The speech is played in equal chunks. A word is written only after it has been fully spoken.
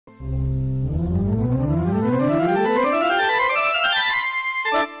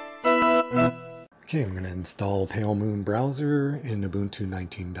Okay, I'm going to install Pale Moon browser in Ubuntu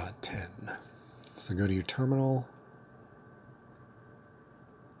 19.10. So go to your terminal,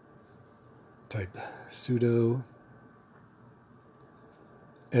 type sudo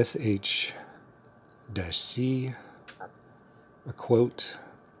sh-c a quote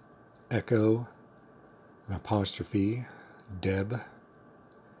echo an apostrophe deb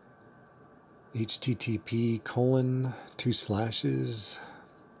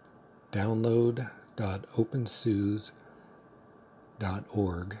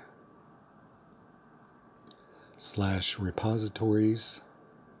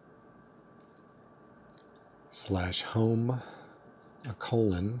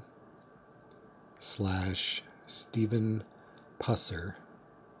Pusser/x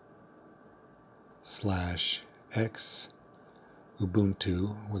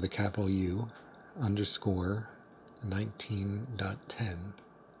Ubuntu with a capital U _ 19.10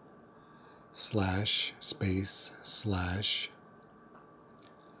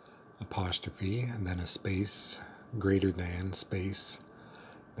 //apostrophe and then a space greater than space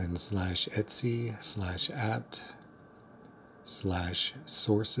then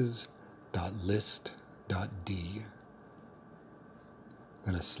 /etc/apt/sources.list.d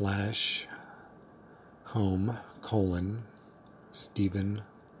then a /home:/Stephen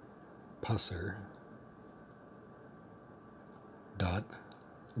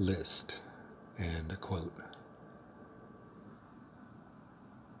Pusser.list and a quote.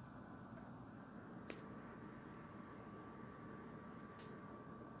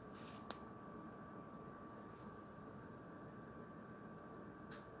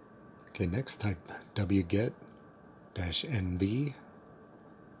 Okay, next type wget-nv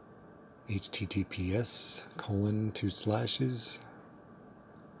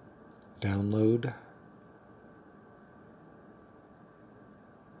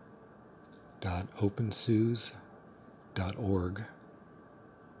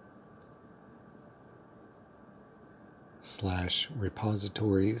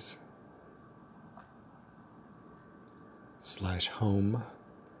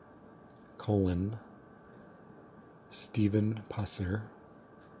Pusser/x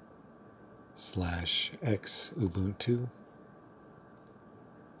Ubuntu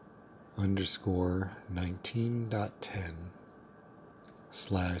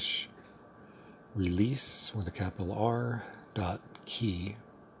 _19.10/release with a capital R.key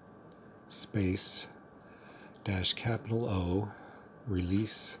space -O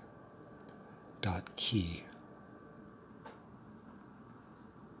release.key.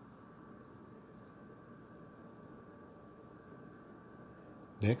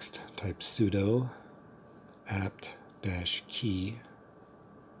 Next, type sudo apt-key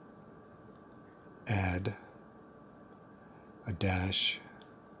add a dash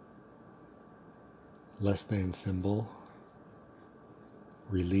less than symbol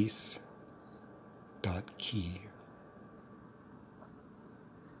release.key.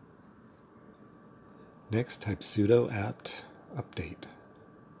 Next, type sudo apt update.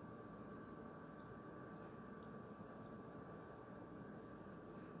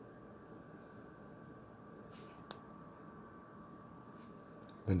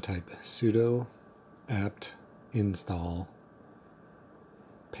 Then type sudo apt install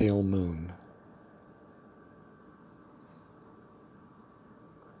Pale Moon.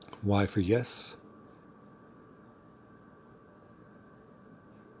 Y for yes.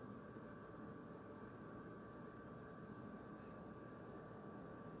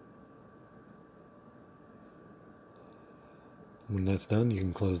 When that's done, you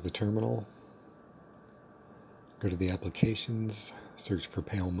can close the terminal. Go to the applications, search for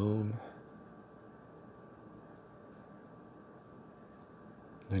Pale Moon,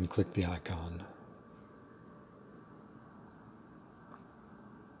 then click the icon.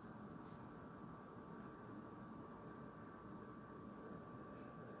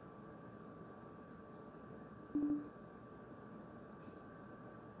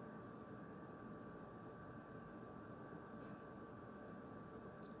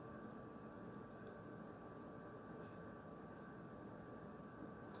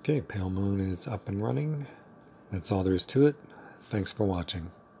 Okay, Pale Moon is up and running. That's all there is to it. Thanks for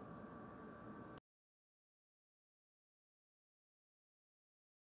watching.